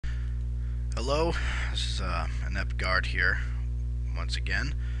Hello, this is Inept Guard here, once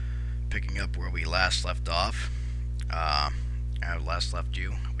again, picking up where we last left off. I last left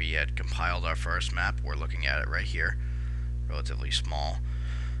you, we had compiled our first map. We're looking at it right here, relatively small.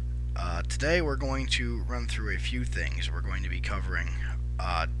 Today we're going to run through a few things. We're going to be covering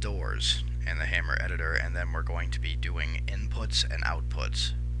doors in the Hammer editor, and then we're going to be doing inputs and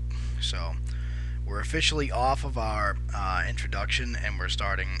outputs. So we're officially off of our introduction, and we're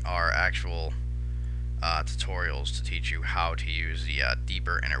starting our actual tutorials to teach you how to use the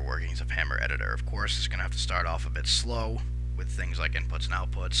deeper inner workings of Hammer editor. Of course, it's going to have to start off a bit slow with things like inputs and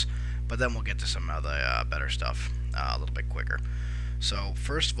outputs, but then we'll get to some other better stuff a little bit quicker. So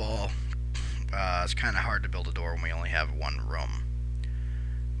first of all, it's kind of hard to build a door when we only have one room,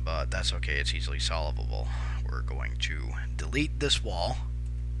 but that's okay, it's easily solvable. We're going to delete this wall,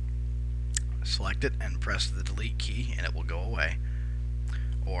 select it and press the delete key and it will go away,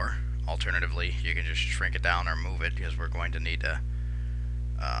 or alternatively you can just shrink it down or move it, because we're going to need to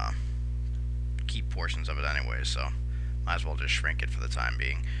keep portions of it anyway, so might as well just shrink it for the time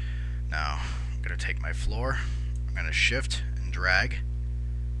being. Now I'm going to take my floor, I'm going to shift and drag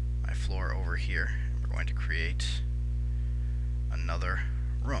my floor over here, and we're going to create another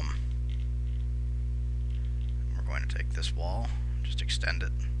room. We're going to take this wall, just extend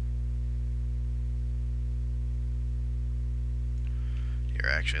it. Here,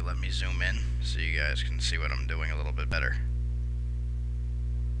 actually, let me zoom in so you guys can see what I'm doing a little bit better.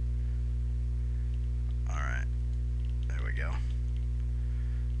 Alright, there we go.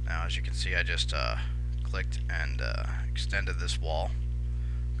 Now, as you can see, I just clicked and extended this wall.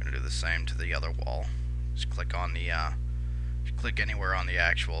 I'm going to do the same to the other wall. Just click on the click anywhere on the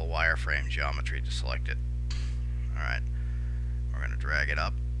actual wireframe geometry to select it. Alright, we're going to drag it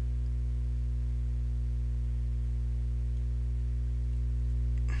up.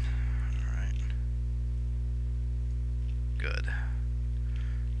 Alright, good.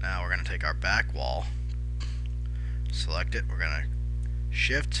 Now we're going to take our back wall, select it, we're going to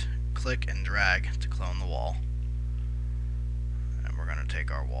shift, click, and drag to clone the wall. And we're going to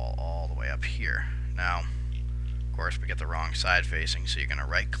take our wall all the way up here. Now, of course, we get the wrong side facing, so you're going to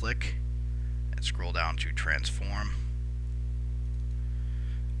right click and scroll down to transform.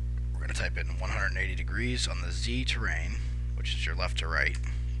 We're going to type in 180 degrees on the Z terrain, which is your left to right.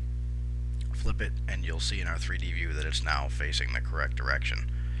 Flip it and you'll see in our 3D view that it's now facing the correct direction.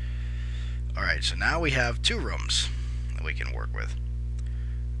 Alright, so now we have two rooms that we can work with.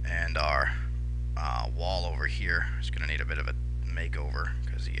 And our wall over here is going to need a bit of a makeover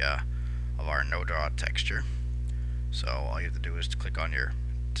because of our no draw texture. So all you have to do is to click on your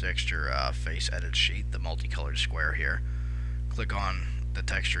texture face edit sheet, the multicolored square here. Click on the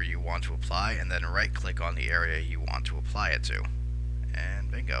texture you want to apply, and then right click on the area you want to apply it to.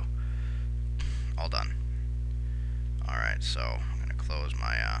 And bingo. All done. Alright, so I'm going to close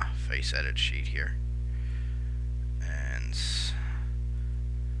my face edit sheet here. And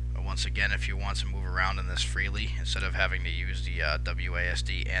once again, if you want to move around in this freely, instead of having to use the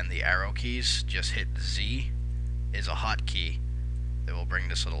WASD and the arrow keys, just hit Z is a hotkey that will bring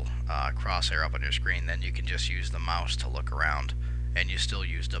this little crosshair up on your screen. Then you can just use the mouse to look around, and you still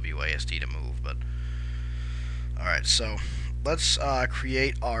use WASD to move. But alright, so let's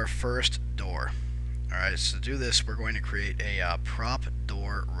create our first door. Alright, so to do this, we're going to create a prop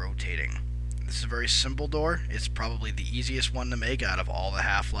door rotating. This is a very simple door. It's probably the easiest one to make out of all the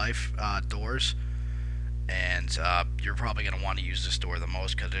Half-Life doors, and you're probably going to want to use this door the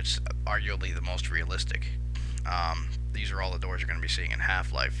most because it's arguably the most realistic. These are all the doors you're going to be seeing in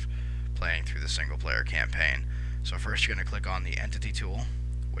Half-Life playing through the single-player campaign. So first you're going to click on the Entity tool,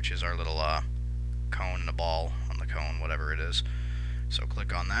 which is our little cone and a ball on the cone, whatever it is. So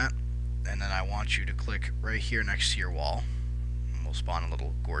click on that, and then I want you to click right here next to your wall. And we'll spawn a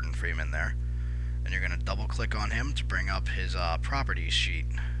little Gordon Freeman there. And you're going to double click on him to bring up his properties sheet.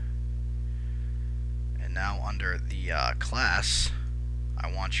 And now under the class,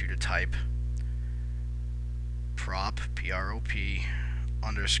 I want you to type prop, P-R-O-P,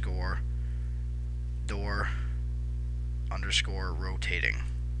 underscore, door, underscore, rotating.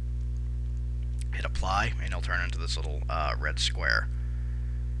 Hit apply, and it'll turn into this little red square.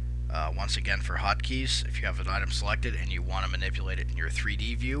 Once again, for hotkeys, if you have an item selected and you want to manipulate it in your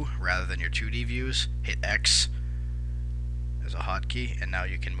 3D view rather than your 2D views, hit X as a hotkey, and now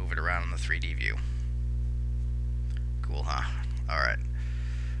you can move it around in the 3D view. Cool, huh? Alright.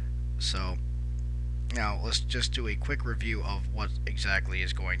 So, now let's just do a quick review of what exactly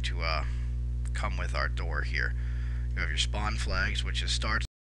is going to come with our door here. You have your spawn flags, which is start,